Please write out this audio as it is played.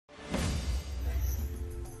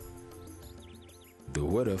the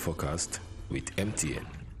weather forecast with MTN.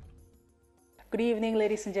 Good evening,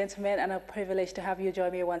 ladies and gentlemen, and a privilege to have you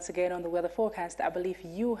join me once again on the weather forecast. I believe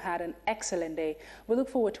you had an excellent day. We look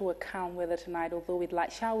forward to a calm weather tonight, although with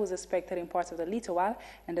light showers expected in parts of the littoral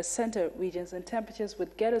and the center regions, and temperatures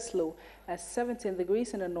would get as low as 17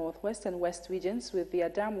 degrees in the northwest and west regions, with the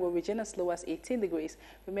Adamwo region as low as 18 degrees.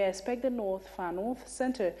 We may expect the north, far north,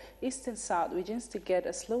 center, east and south regions to get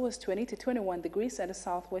as low as 20 to 21 degrees, and the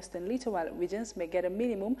southwest and littoral regions may get a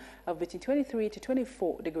minimum of between 23 to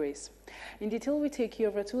 24 degrees. In detail, we take you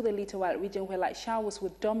over to the littoral region, where light showers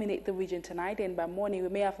will dominate the region tonight, and by morning we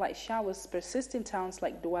may have light showers persist in towns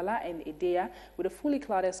like Douala and Idea, with a fully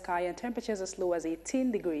clouded sky and temperatures as low as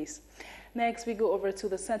 18 degrees. Next, we go over to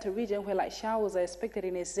the center region, where light showers are expected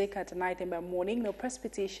in Ezeka tonight, and by morning no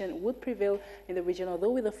precipitation would prevail in the region,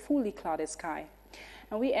 although with a fully clouded sky.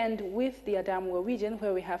 And we end with the Adamwo region,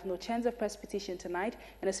 where we have no chance of precipitation tonight,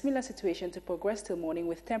 and a similar situation to progress till morning,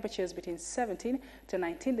 with temperatures between 17 to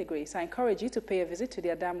 19 degrees. I encourage you to pay a visit to the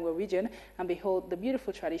Adamwo region and behold the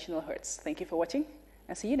beautiful traditional herds. Thank you for watching,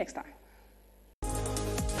 and see you next time.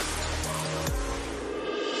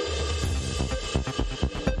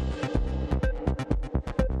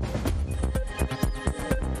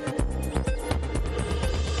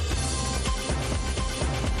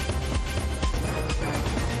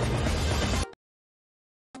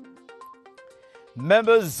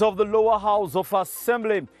 Members of the lower house of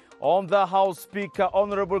assembly on the House Speaker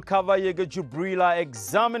Honorable Kavayega Jibril are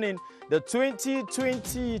examining the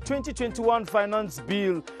 2020-2021 finance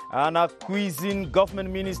bill and are quizzing government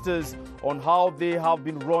ministers on how they have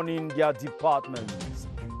been running their departments.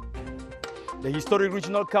 The historic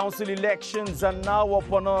regional council elections are now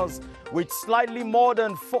upon us, with slightly more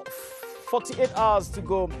than 48 hours to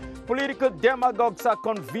go. Political demagogues are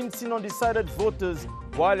convincing undecided voters,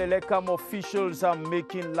 while Elecam officials are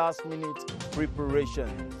making last-minute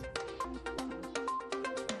preparations.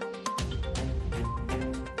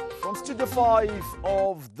 From Studio 5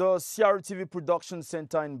 of the CRTV Production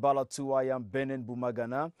Center in Balatu, I am Benen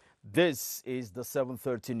Bumagana. This is the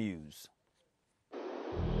 7:30 News.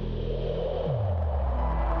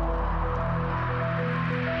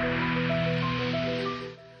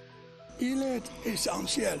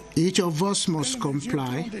 Each of us must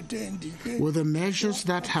comply with the measures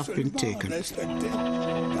that have been taken.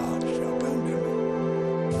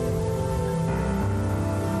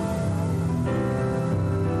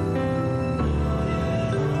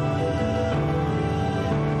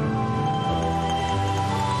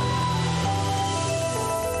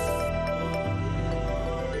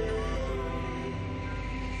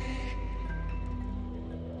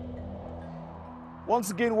 Once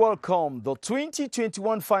again, welcome. The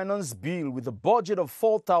 2021 finance bill, with a budget of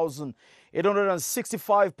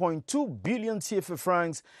 4,865.2 billion CFA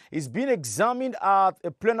francs, is being examined at a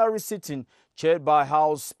plenary sitting chaired by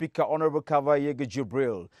House Speaker Honorable Kavayega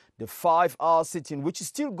Jibril. The 5-hour sitting, which is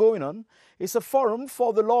still going on, is a forum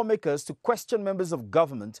for the lawmakers to question members of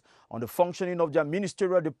government on the functioning of their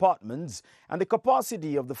ministerial departments and the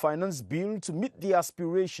capacity of the finance bill to meet the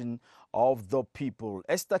aspiration of the people.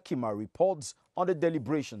 Esther Kima reports on the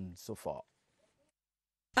deliberations so far.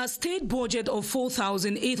 A state budget of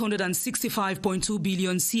 4,865.2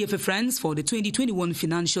 billion CFA francs for the 2021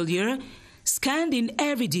 financial year, scanned in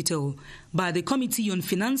every detail by the Committee on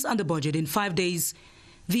Finance and the Budget in 5 days.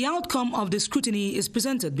 The outcome of the scrutiny is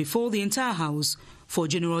presented before the entire House for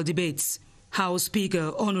general debates. House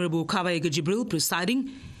Speaker Honorable Kavayega Jibril, presiding,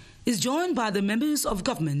 is joined by the members of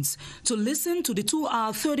government to listen to the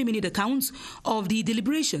 2-hour 30-minute accounts of the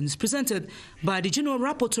deliberations presented by the General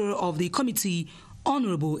Rapporteur of the Committee,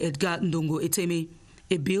 Honorable Edgar Ndongo Eteme,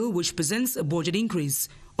 a bill which presents a budget increase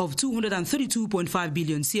of 232.5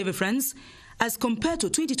 billion CFA francs as compared to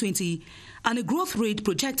 2020, and a growth rate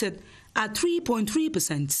projected at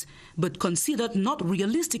 3.3%, but considered not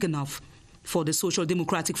realistic enough for the Social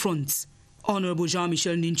Democratic Front. Honorable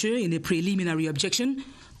Jean-Michel Ninche, in a preliminary objection,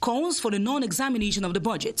 calls for the non-examination of the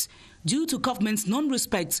budget due to government's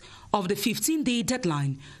non-respect of the 15-day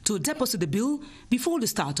deadline to deposit the bill before the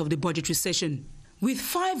start of the budgetary session. With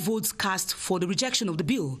 5 votes cast for the rejection of the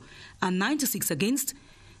bill and 96 against,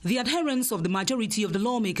 the adherence of the majority of the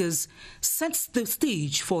lawmakers sets the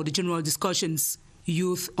stage for the general discussions.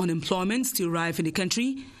 Youth unemployment still rife in the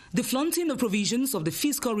country, the flaunting of provisions of the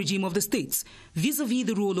fiscal regime of the states vis-à-vis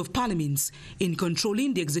the role of parliaments in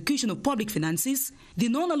controlling the execution of public finances, the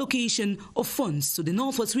non-allocation of funds to the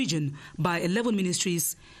Northwest region by 11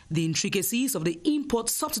 ministries, the intricacies of the import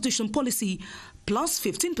substitution policy plus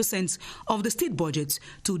 15% of the state budget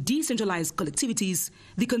to decentralized collectivities,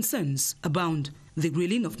 the concerns abound. The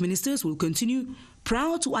grilling of ministers will continue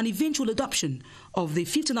prior to an eventual adoption of the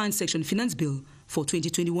 59-section finance bill for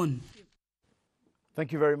 2021.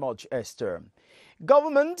 Thank you very much, Esther.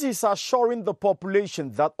 Government is assuring the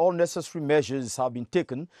population that all necessary measures have been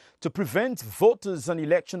taken to prevent voters and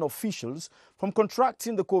election officials from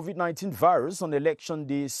contracting the COVID-19 virus on Election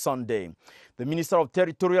Day Sunday. The Minister of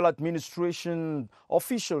Territorial Administration,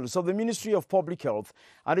 officials of the Ministry of Public Health,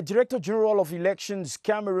 and the Director General of Elections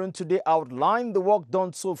Cameroon today outlined the work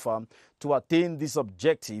done so far to attain this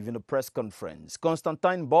objective in a press conference.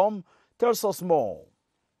 Constantine Baum tells us more.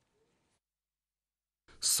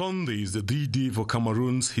 Sunday is the D-Day for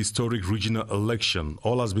Cameroon's historic regional election.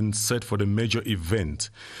 All has been set for the major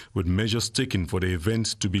event, with measures taken for the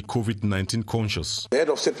event to be COVID-19 conscious. The head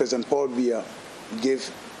of state, President Paul Biya, gave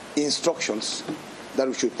instructions that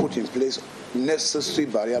we should put in place necessary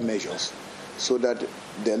barrier measures so that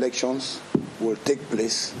the elections will take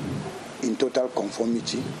place in total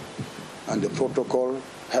conformity and the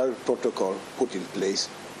health protocol put in place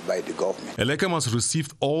by the government. Elekam has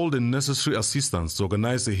received all the necessary assistance to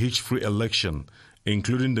organize a hitch-free election,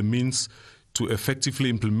 including the means to effectively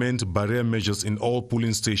implement barrier measures in all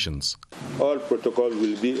polling stations. All protocols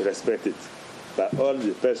will be respected by all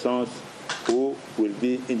the persons who will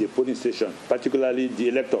be in the polling station, particularly the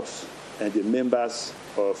electors and the members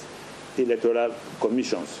of electoral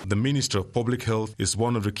commissions. The Minister of Public Health is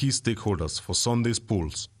one of the key stakeholders for Sunday's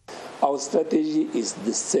polls. Our strategy is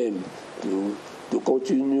the same, to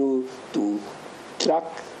continue to track,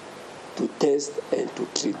 to test, and to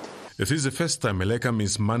treat. It is the first time Elekam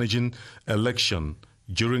is managing election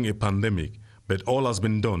during a pandemic, but all has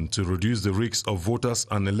been done to reduce the risks of voters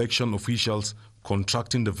and election officials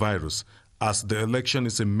contracting the virus, as the election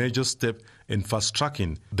is a major step in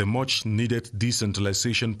fast-tracking the much-needed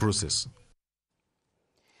decentralization process.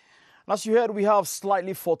 As you heard, we have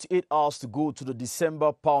slightly 48 hours to go to the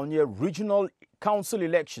December Pioneer Regional Council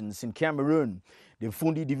elections in Cameroon. The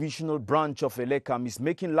Fundi Divisional Branch of Elekam is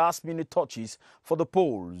making last-minute touches for the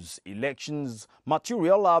polls. Elections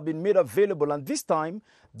material have been made available, and this time,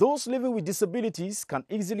 those living with disabilities can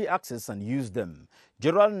easily access and use them.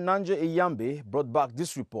 Gerald Nanja Eyambe brought back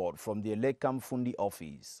this report from the Elekam Fundi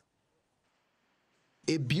office.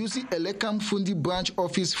 A busy Elekam Fundi branch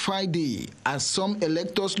office Friday as some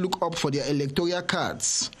electors look up for their electoral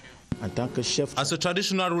cards. As a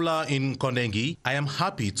traditional ruler in Kondengi, I am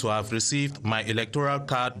happy to have received my electoral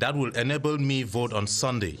card that will enable me vote on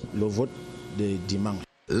Sunday.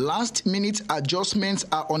 Last-minute adjustments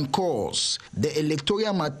are on course. The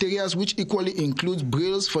electoral materials, which equally include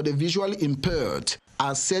brailles for the visually impaired,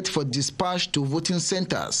 are set for dispatch to voting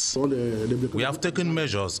centers. We have taken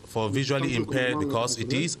measures for visually impaired because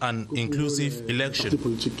it is an inclusive election.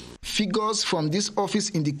 Figures from this office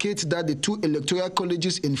indicate that the two electoral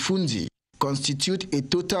colleges in Fundi constitute a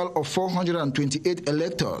total of 428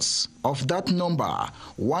 electors. Of that number,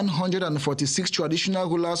 146 traditional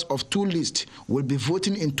rulers of two lists will be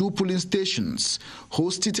voting in two polling stations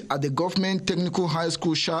hosted at the Government Technical High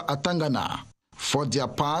School Shah Atangana. For their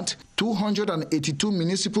part, 282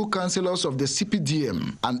 municipal councillors of the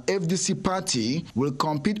CPDM and FDC party will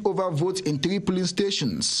compete over votes in three polling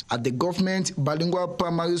stations at the Government Bilingual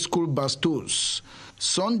Primary School Bastos.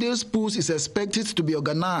 Sunday's polls is expected to be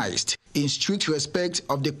organized in strict respect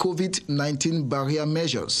of the COVID-19 barrier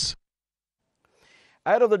measures.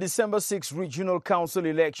 Ahead of the December 6 Regional Council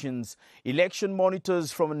elections, election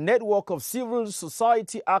monitors from a network of civil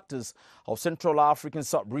society actors of Central African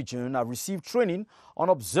sub-region have received training on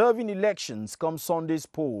observing elections come Sunday's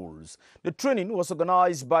polls. The training was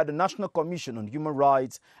organized by the National Commission on Human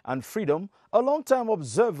Rights and Freedom, a long-time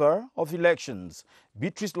observer of elections.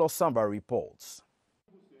 Beatrice Losamba reports.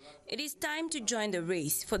 It is time to join the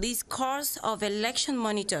race for this course of election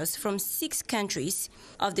monitors from 6 countries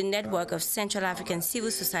of the network of Central African civil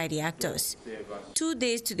society actors. 2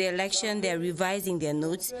 days to the election, they are revising their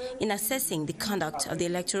notes in assessing the conduct of the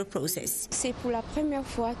electoral process. It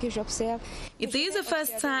is the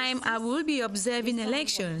first time I will be observing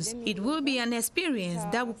elections. It will be an experience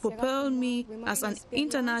that will propel me as an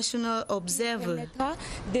international observer.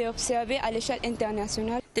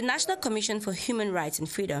 The National Commission for Human Rights and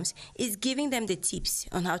Freedoms is giving them the tips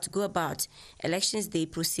on how to go about Elections Day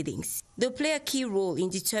proceedings. They'll play a key role in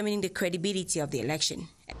determining the credibility of the election.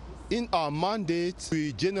 In our mandate,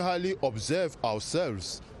 we generally observe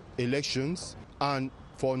ourselves elections, and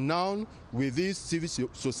for now, with this civil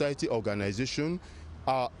society organization,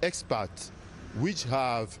 our experts, which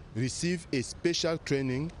have received a special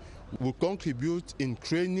training, will contribute in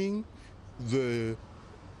training the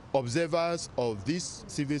observers of this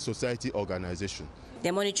civil society organization.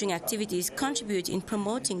 Their monitoring activities contribute in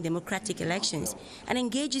promoting democratic elections and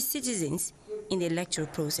engages citizens in the electoral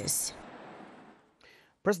process.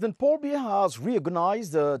 President Paul Biya has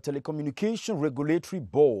reorganized the Telecommunication Regulatory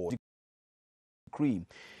Board. Decree.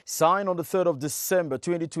 Signed on the 3rd of December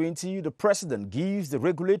 2020, the President gives the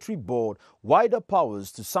Regulatory Board wider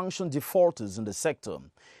powers to sanction defaulters in the sector.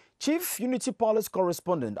 Chief Unity Palace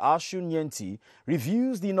correspondent Ashu Nyenti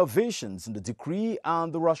reviews the innovations in the decree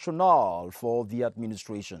and the rationale for the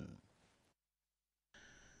administration.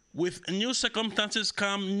 With new circumstances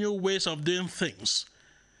come new ways of doing things.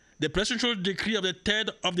 The presidential decree of the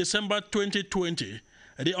 3rd of December 2020,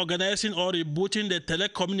 reorganizing or rebooting the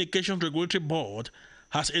Telecommunications Regulatory Board,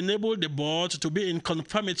 has enabled the board to be in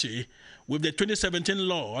conformity with the 2017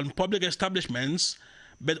 law on public establishments,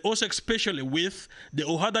 but also especially with the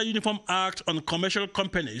OHADA Uniform Act on Commercial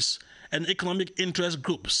Companies and Economic Interest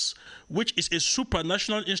Groups, which is a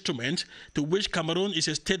supranational instrument to which Cameroon is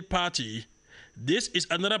a state party. This is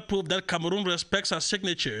another proof that Cameroon respects our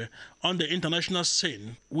signature on the international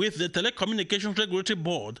scene. With the Telecommunications Regulatory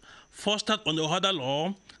Board fostered on the OHADA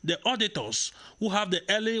law, the auditors who have the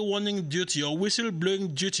early warning duty or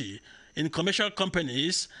whistleblowing duty in commercial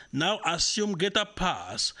companies now assume greater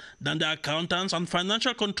powers than the accountants and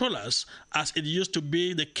financial controllers, as it used to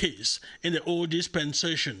be the case in the old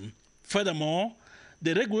dispensation. Furthermore,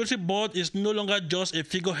 the Regulatory Board is no longer just a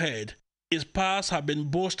figurehead. Its powers have been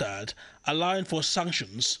bolstered, allowing for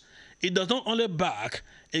sanctions. It does not only back,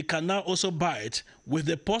 it can now also bite, with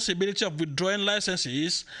the possibility of withdrawing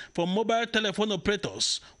licenses from mobile telephone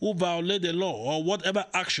operators who violate the law or whatever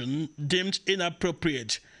action deemed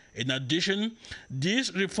inappropriate. In addition,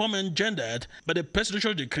 this reform engendered by the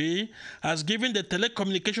presidential decree has given the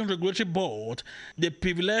Telecommunications Regulatory Board the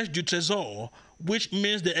privilege du trésor, which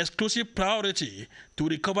means the exclusive priority to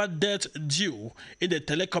recover debt due in the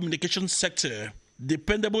telecommunications sector.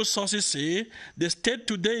 Dependable sources say the state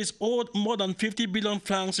today is owed more than 50 billion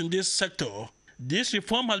francs in this sector. This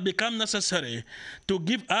reform has become necessary to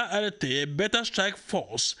give RRT a better strike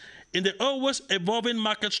force in the always evolving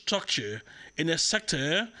market structure in a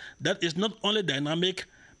sector that is not only dynamic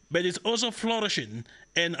but is also flourishing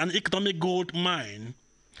and an economic gold mine.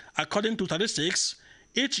 According to statistics,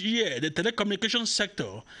 each year the telecommunications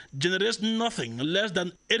sector generates nothing less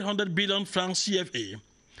than 800 billion francs CFA.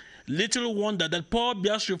 Little wonder that Paul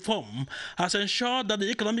Biya's reform has ensured that the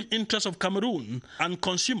economic interests of Cameroon and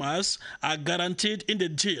consumers are guaranteed in the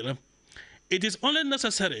deal. It is only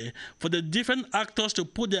necessary for the different actors to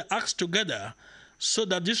put their acts together so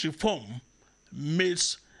that this reform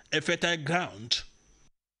meets a fertile ground.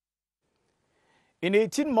 In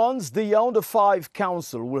 18 months, the Yaoundé 5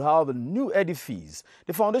 Council will have a new edifice.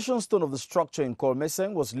 The foundation stone of the structure in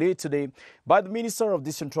Kolmeseng was laid today by the Minister of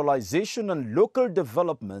Decentralization and Local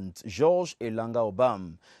Development, Georges Elanga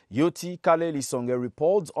Obam. Yoti Kale Lisonge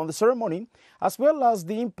reports on the ceremony as well as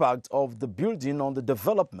the impact of the building on the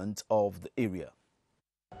development of the area.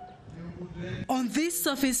 On this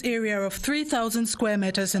surface area of 3,000 square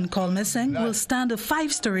meters in Kolmeseng will stand a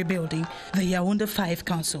 5-story building, the Yaoundé 5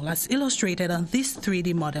 Council, as illustrated on this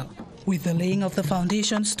 3D model. With the laying of the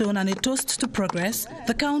foundation stone and a toast to progress,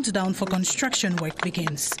 the countdown for construction work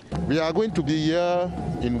begins. We are going to be here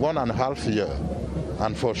in 1.5 years,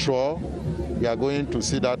 and for sure, we are going to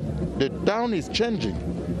see that the town is changing.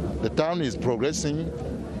 The town is progressing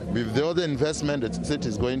with the other investment the state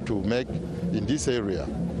is going to make in this area.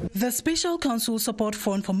 The Special Council Support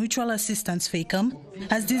Fund for Mutual Assistance FACAM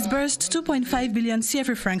has disbursed 2.5 billion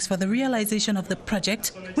CFA francs for the realization of the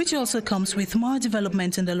project, which also comes with more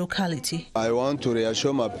development in the locality. I want to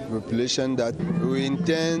reassure my population that we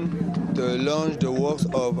intend to launch the works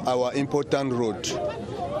of our important road.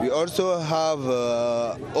 We also have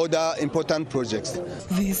other important projects.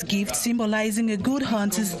 This gift, symbolizing a good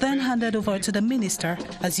hunt, is then handed over to the minister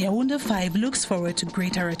as Yaoundé 5 looks forward to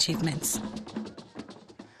greater achievements.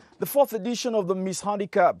 The 4th edition of the Miss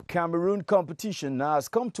Handicap Cameroon competition has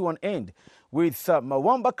come to an end, with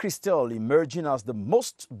Mawamba Christelle emerging as the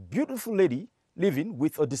most beautiful lady living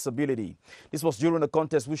with a disability. This was during a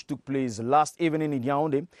contest which took place last evening in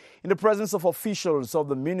Yaoundé in the presence of officials of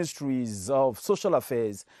the Ministries of Social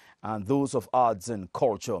Affairs and those of Arts and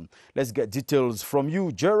Culture. Let's get details from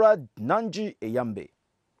you, Gerard Nanji Eyambe.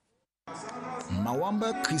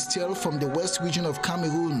 Mawamba Christel from the West region of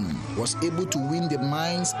Cameroon was able to win the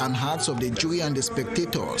minds and hearts of the jury and the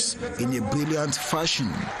spectators in a brilliant fashion.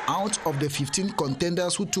 Out of the 15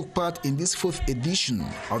 contenders who took part in this 4th edition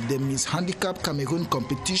of the Miss Handicap Cameroon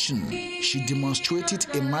competition, she demonstrated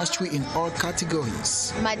a mastery in all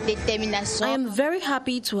categories. I am very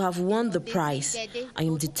happy to have won the prize. I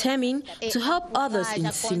am determined to help others in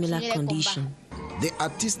similar conditions. The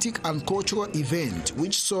artistic and cultural event,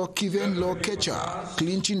 which saw Kiven Law Ketcher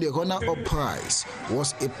clinching the runner-up prize,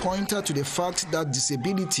 was a pointer to the fact that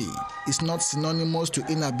disability is not synonymous to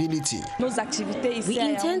inability. We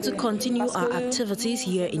intend to continue our activities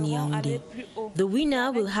here in Yaoundé. The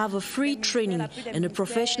winner will have a free training in a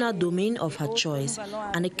professional domain of her choice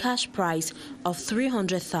and a cash prize of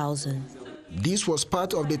 300,000. This was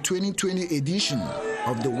part of the 2020 edition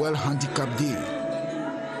of the World Handicap Day.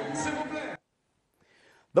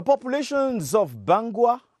 The populations of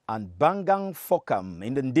Bangwa and Bangang Fokam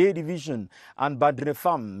in the Ndé division and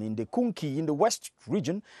Badrefam in the Kunki in the West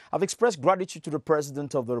region have expressed gratitude to the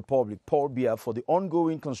President of the Republic, Paul Biya, for the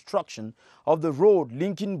ongoing construction of the road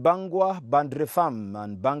linking Bangwa, Badrefam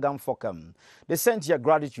and Bangang Fokam. They sent their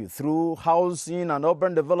gratitude through Housing and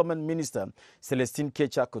Urban Development Minister Celestine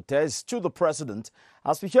Kecha-Cortez to the President,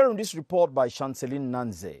 as we hear in this report by Chanceline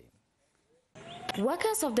Nanze.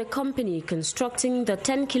 Workers of the company constructing the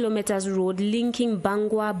 10 kilometers road linking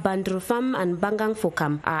Bangwa, Bandrefam and Bangang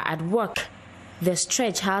Fokam are at work. The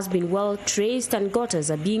stretch has been well traced and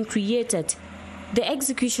gutters are being created. The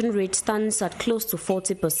execution rate stands at close to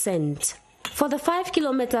 40%. For the 5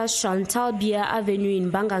 kilometers Chantal Biya Avenue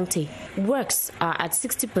in Bangangte, works are at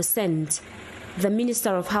 60%. The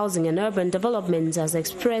Minister of Housing and Urban Development has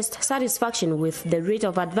expressed satisfaction with the rate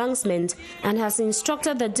of advancement and has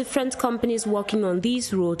instructed the different companies working on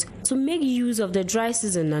these roads to make use of the dry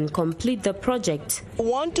season and complete the project. I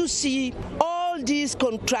want to see all these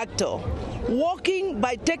contractors working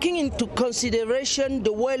by taking into consideration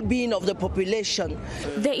the well-being of the population.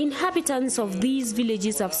 The inhabitants of these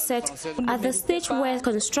villages have said at the stage where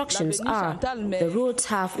constructions are, the roads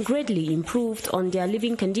have greatly improved on their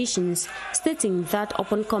living conditions, stating that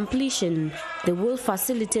upon completion, they will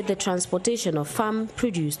facilitate the transportation of farm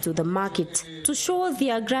produce to the market. To show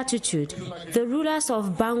their gratitude, the rulers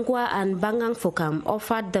of Bangwa and Bangang Fokam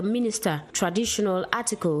offered the minister traditional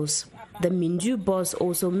articles. The Minju boss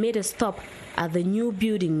also made a stop at the new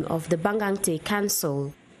building of the Bangangte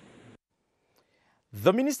Council.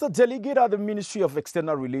 The Minister Delegate at the Ministry of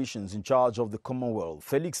External Relations in charge of the Commonwealth,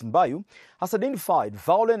 Felix Mbayu, has identified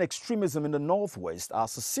violent extremism in the Northwest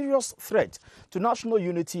as a serious threat to national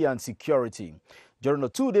unity and security. During a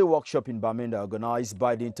two-day workshop in Bamenda organized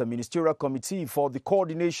by the Interministerial Committee for the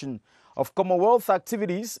Coordination of Commonwealth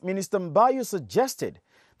Activities, Minister Mbayu suggested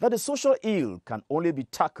that the social ill can only be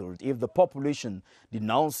tackled if the population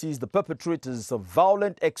denounces the perpetrators of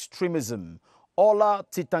violent extremism. Ola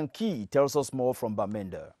Titanki tells us more from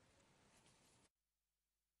Bamenda.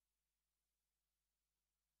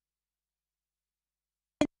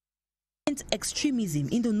 Extremism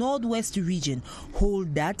in the Northwest region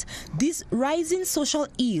hold that this rising social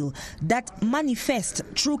ill that manifests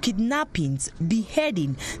through kidnappings,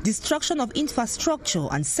 beheading, destruction of infrastructure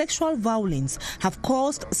and sexual violence have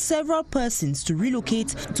caused several persons to relocate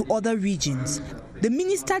to other regions. The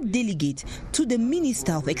Minister Delegate to the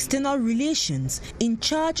Minister of External Relations in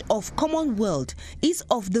charge of Commonwealth is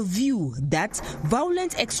of the view that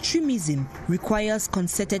violent extremism requires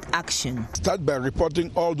concerted action. Start by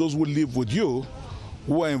reporting all those who live with you,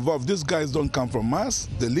 who are involved. These guys don't come from us.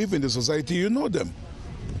 They live in the society. You know them.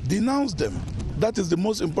 Denounce them. That is the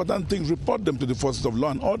most important thing. Report them to the forces of law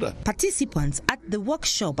and order. Participants at the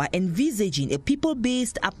workshop are envisaging a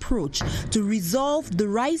people-based approach to resolve the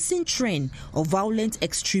rising trend of violent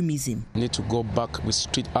extremism. We need to go back with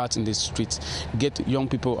street art in the streets, get young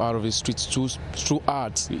people out of the streets through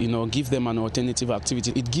art, give them an alternative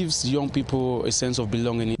activity. It gives young people a sense of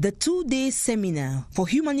belonging. The two-day seminar for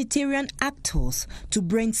humanitarian actors to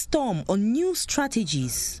brainstorm on new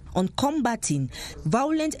strategies on combating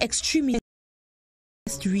violent extremism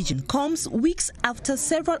region comes weeks after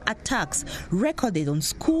several attacks recorded on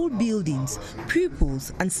school buildings,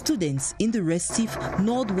 pupils and students in the restive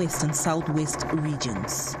Northwest and Southwest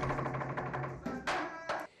regions.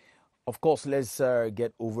 Of course, let's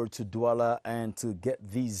get over to Douala and to get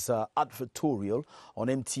this advertorial on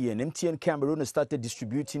MTN. MTN Cameroon has started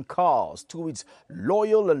distributing cars to its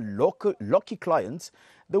loyal and lucky clients.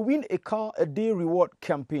 The Win a Car a Day reward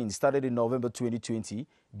campaign started in November 2020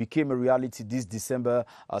 became a reality this December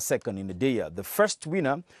 2nd in Idea. The first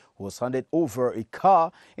winner was handed over a car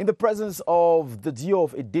in the presence of the Dio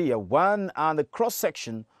of Idea 1 and the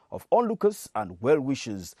cross-section of onlookers and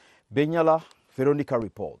well-wishers. Benyala Veronica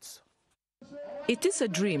reports. It is a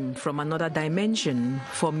dream from another dimension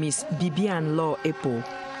for Miss Bibian Law Epo.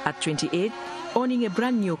 At 28, owning a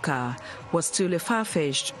brand new car was still a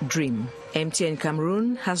far-fetched dream. MTN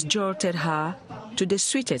Cameroon has jolted her to the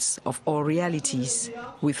sweetest of all realities.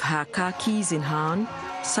 With her car keys in hand,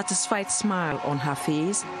 satisfied smile on her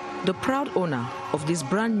face, the proud owner of this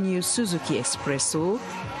brand new Suzuki Espresso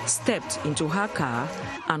stepped into her car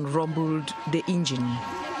and rumbled the engine.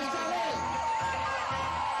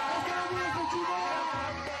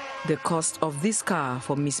 The cost of this car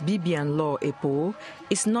for Miss Bibian Law Epo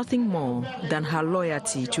is nothing more than her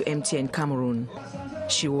loyalty to MTN Cameroon.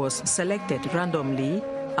 She was selected randomly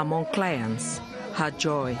among clients. Her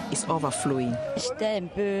joy is overflowing.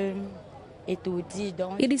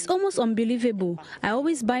 It is almost unbelievable. I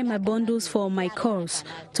always buy my bundles for my calls.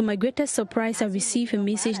 To my greatest surprise, I received a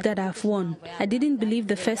message that I've won. I didn't believe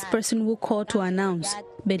the first person who called to announce,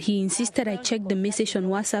 but he insisted I check the message on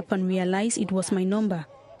WhatsApp and realized it was my number.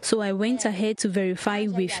 So I went ahead to verify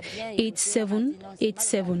with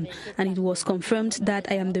 8787, and it was confirmed that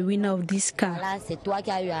I am the winner of this car.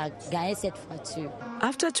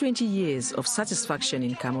 After 20 years of satisfaction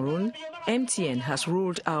in Cameroon, MTN has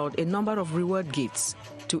rolled out a number of reward gifts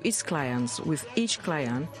to its clients, with each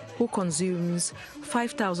client who consumes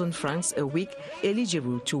 5,000 francs a week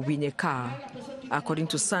eligible to win a car. According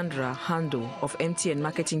to Sandra Hando of MTN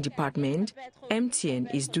Marketing Department, MTN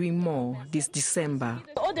is doing more this December.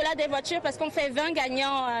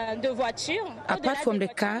 Apart from the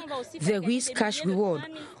car, there is cash reward.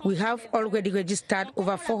 We have already registered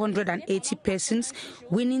over 480 persons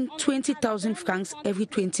winning 20,000 francs every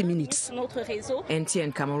 20 minutes.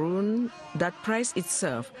 MTN Cameroon, that prides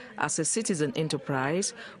itself as a citizen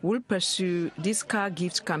enterprise, will pursue this car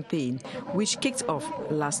gift campaign, which kicked off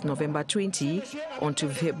last November 20 until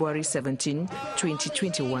February 17,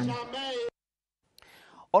 2021.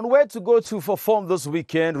 On where to go to for fun this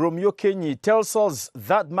weekend, Romeo Kenyi tells us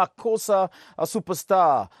that Makossa, a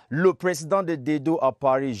superstar, le président de Dedo à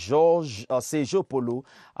Paris, Georges Sergio Polo,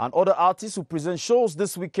 and other artists who present shows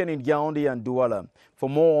this weekend in Yaoundé and Douala. For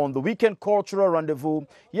more on the weekend cultural rendezvous,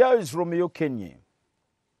 here is Romeo Kenyi.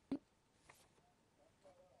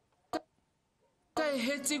 After a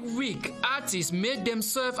hectic week, artists made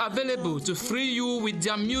themselves available to free you with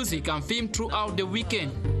their music and film throughout the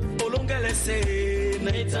weekend.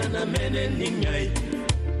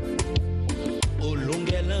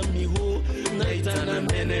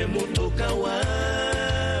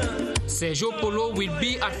 Sergio Polo will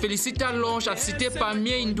be at Felicita Lounge at Cité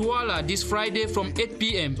Palmier in Douala this Friday from 8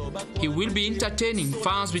 p.m. He will be entertaining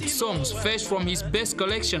fans with songs fresh from his best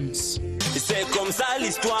collections. C'est comme ça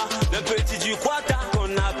l'histoire d'un petit du Quata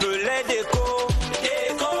qu'on appelait Déco.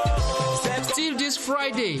 Still this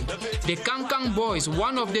Friday, the Kankang Boys,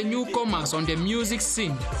 one of the newcomers on the music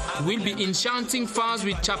scene, will be enchanting fans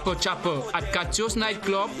with Chapo Chapo at Katios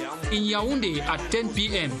nightclub in Yaoundé at 10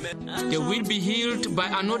 p.m. They will be hailed by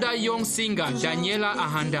another young singer, Daniela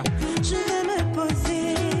Ahanda.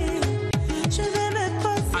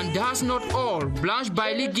 And that's not all. Blanche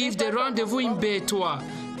Bailey gives the rendezvous in Bétois,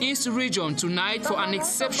 East Region, tonight for an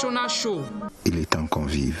exceptional show. Il est temps qu'on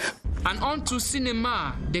vive. And on to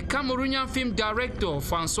cinema, the Cameroonian film director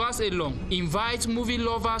Françoise Elong invites movie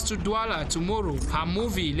lovers to Douala tomorrow. Her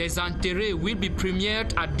movie Les Enterrés will be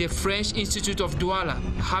premiered at the French Institute of Douala.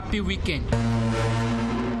 Happy weekend.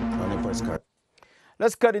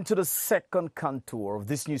 Let's cut into the second contour of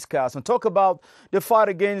this newscast and talk about the fight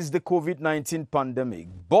against the COVID-19 pandemic.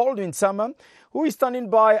 Baldwin Sama, who is standing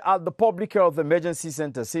by at the Public Health Emergency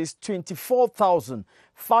Center, says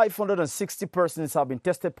 24,560 persons have been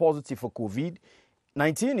tested positive for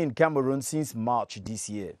COVID-19 in Cameroon since March this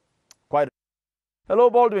year. Hello,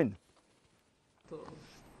 Baldwin.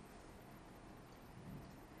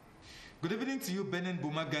 Good evening to you, Benin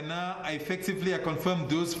Bumagana. I confirmed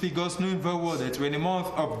those figures, knowing very well that we're in the month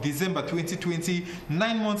of December 2020,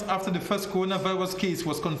 9 months after the first coronavirus case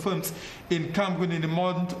was confirmed in Cameroon in the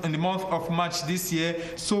month of March this year.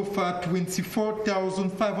 So far,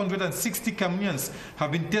 24,560 Cameroonians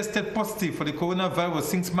have been tested positive for the coronavirus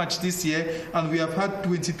since March this year, and we have had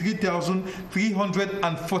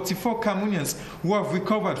 23,344 Cameroonians who have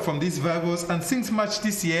recovered from this virus. And since March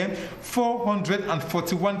this year,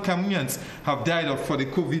 441 Cameroonians Cameroonians have died for the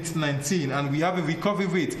COVID-19, and we have a recovery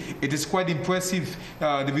rate. It is quite impressive.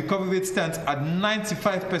 The recovery rate stands at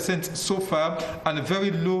 95% so far, and a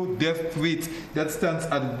very low death rate that stands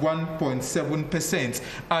at 1.7%.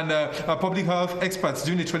 And public health experts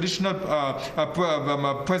during the traditional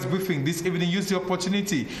press briefing this evening used the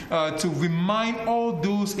opportunity to remind all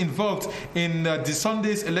those involved in the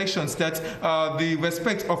Sunday's elections that the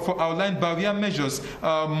respect of outlined barrier measures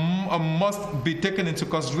must be taken into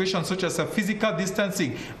consideration, such as physical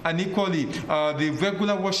distancing and equally the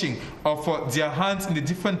regular washing of their hands in the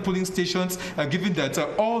different polling stations, given that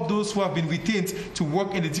all those who have been retained to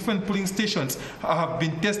work in the different polling stations have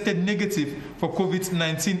been tested negative for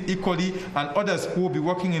COVID-19 equally, and others who will be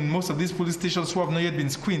working in most of these polling stations who have not yet been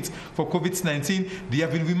screened for COVID-19, they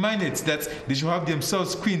have been reminded that they should have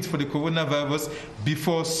themselves screened for the coronavirus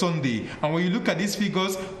before Sunday. And when you look at these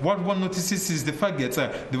figures, what one notices is the fact that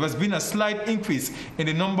there has been a slight increase in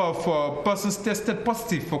the number of persons tested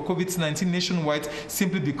positive for COVID-19 nationwide,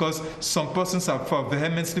 simply because some persons have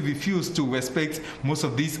vehemently refused to respect most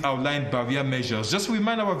of these outlined barrier measures. Just to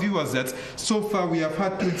remind our viewers that so far we have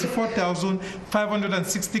had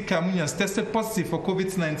 24,560 Cameroonians tested positive for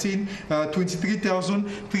COVID-19,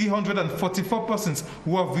 23,344 persons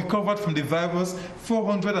who have recovered from the virus,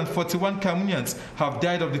 441 Cameroonians have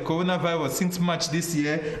died of the coronavirus since March this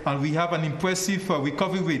year, and we have an impressive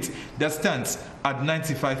recovery rate that stands at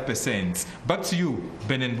 95%. Back to you,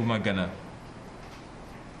 Benin Bumagana.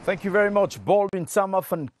 Thank you very much, Baldwin Sama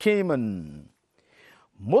van Cayman.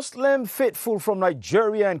 Muslim faithful from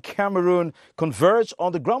Nigeria and Cameroon converge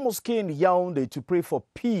on the Grand Mosque in Yaoundé to pray for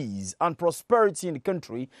peace and prosperity in the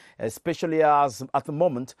country, especially as at the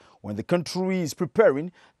moment when the country is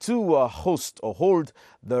preparing to hold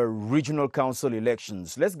the regional council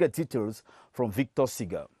elections. Let's get details from Victor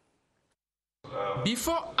Siga.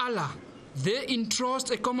 Before Allah, they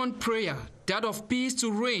entrust a common prayer, that of peace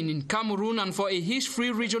to reign in Cameroon and for a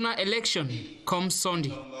hitch-free regional election come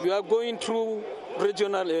Sunday. We are going through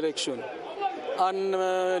regional election, and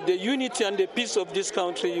the unity and the peace of this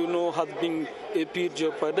country, has been a bit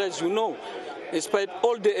jeopardized, despite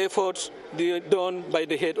all the efforts done by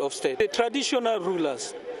the head of state. The traditional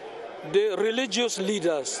rulers, the religious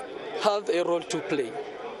leaders have a role to play.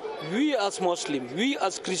 We as Muslims, we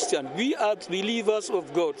as Christians, we as believers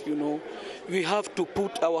of God, we have to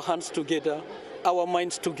put our hands together, our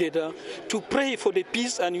minds together to pray for the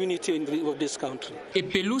peace and unity of this country. A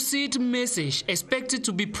pellucid message expected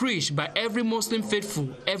to be preached by every Muslim faithful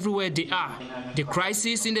everywhere they are. The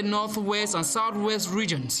crisis in the northwest and southwest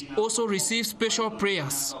regions also receives special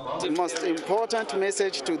prayers. The most important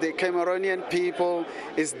message to the Cameroonian people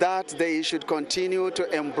is that they should continue to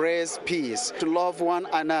embrace peace, to love one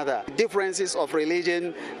another. Differences of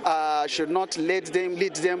religion should not lead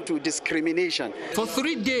them to discrimination. For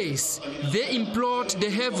 3 days, they implored the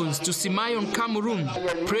heavens to smile on Cameroon.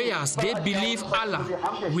 Prayers they believe Allah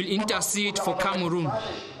will intercede for Cameroon.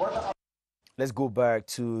 Let's go back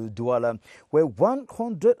to Douala, where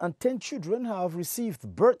 110 children have received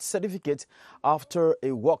birth certificates after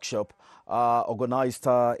a workshop organized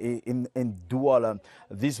in Douala.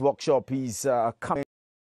 This workshop is coming.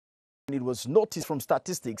 It was noticed from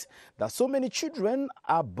statistics that so many children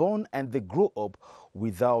are born and they grow up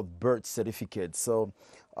without birth certificates. So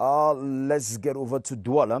let's get over to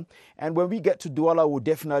Douala. And when we get to Douala, we'll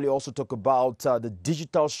definitely also talk about the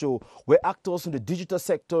digital show, where actors in the digital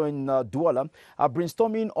sector in Douala are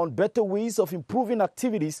brainstorming on better ways of improving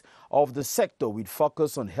activities of the sector, with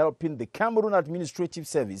focus on helping the Cameroon Administrative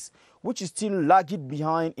Service, which is still lagging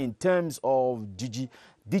behind in terms of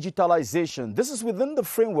digitalization. This is within the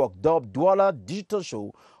framework dubbed Douala Digital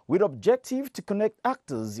Show, with objective to connect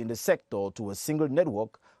actors in the sector to a single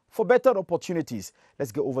network for better opportunities.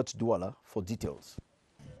 Let's get over to Douala for details.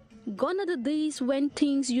 Gone are the days when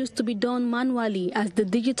things used to be done manually, as the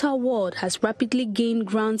digital world has rapidly gained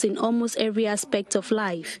grounds in almost every aspect of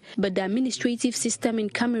life. But the administrative system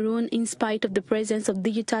in Cameroon, in spite of the presence of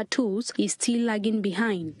digital tools, is still lagging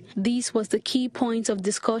behind. This was the key point of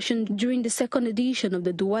discussion during the second edition of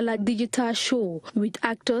the Douala Digital Show, with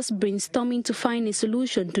actors brainstorming to find a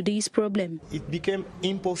solution to this problem. It became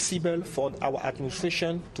impossible for our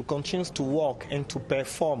administration to continue to work and to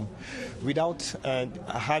perform without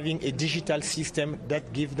having a digital system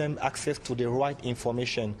that gives them access to the right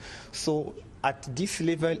information. So at this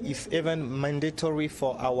level, it's even mandatory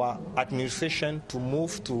for our administration to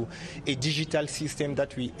move to a digital system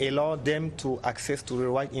that will allow them to access to the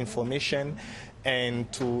right information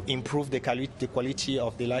and to improve the quality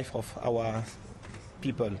of the life of our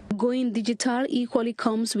people. Going digital equally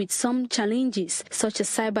comes with some challenges, such as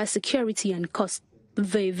cybersecurity and cost.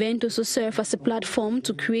 The event also served as a platform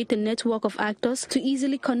to create a network of actors to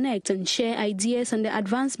easily connect and share ideas on the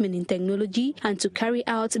advancement in technology and to carry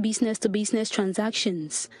out business-to-business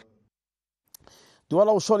transactions.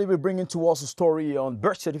 Duala will surely be bringing to us a story on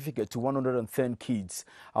birth certificate to 110 kids,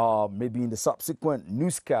 maybe in the subsequent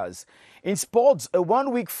newscasts. In sports, a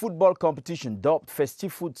one-week football competition dubbed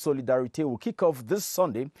Festive Food Solidarité will kick off this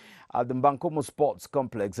Sunday at the Mbankomo Sports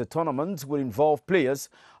Complex. The tournament will involve players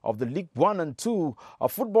of the League 1 and 2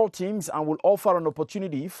 football teams and will offer an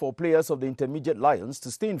opportunity for players of the Intermediate Lions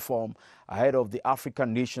to stay in form ahead of the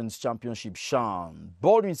African Nations Championship CHAN.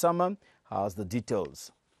 Baldwin Sama has the details.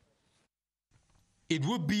 It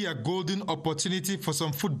would be a golden opportunity for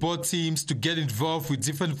some football teams to get involved with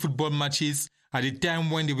different football matches at a time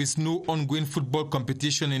when there is no ongoing football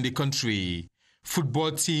competition in the country.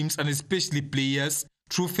 Football teams and especially players,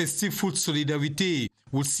 through Festive Food Solidarité,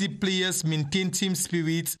 will see players maintain team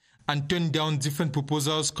spirit and turn down different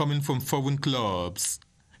proposals coming from foreign clubs.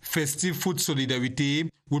 Festive Food Solidarité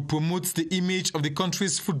will promote the image of the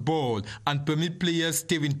country's football and permit players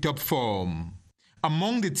stay in top form.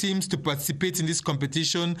 Among the teams to participate in this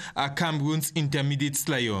competition are Cameroon's Intermediate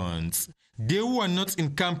Lions. They who are not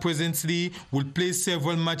in camp presently will play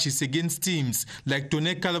several matches against teams like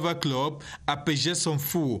Tonnerre Calava Club, Apege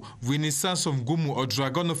Sonfo, Renaissance of Goumou or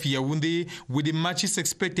Dragon of Yaoundé, with the matches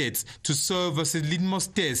expected to serve as a litmus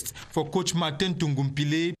test for coach Martin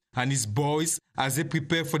Tungumpile and his boys as they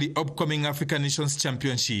prepare for the upcoming African Nations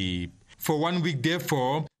Championship. For 1 week,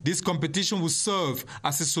 therefore, this competition will serve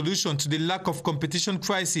as a solution to the lack of competition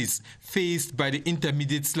crisis faced by the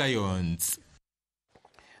Intermediate Lions.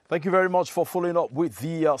 Thank you very much for following up with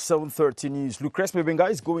the 7:30 news. Lucas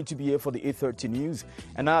Mebenga is going to be here for the 8:30 news.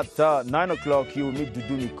 And at 9 o'clock, you will meet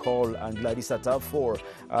Duduni Call and Gladys Atta for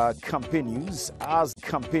campaign news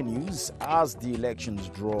as the elections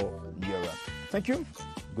draw nearer. Thank you.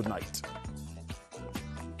 Good night.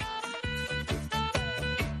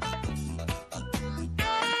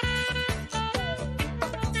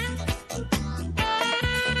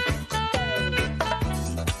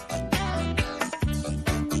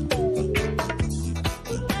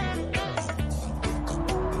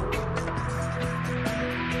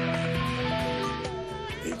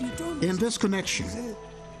 In this connection,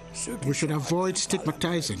 we should avoid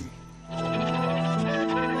stigmatizing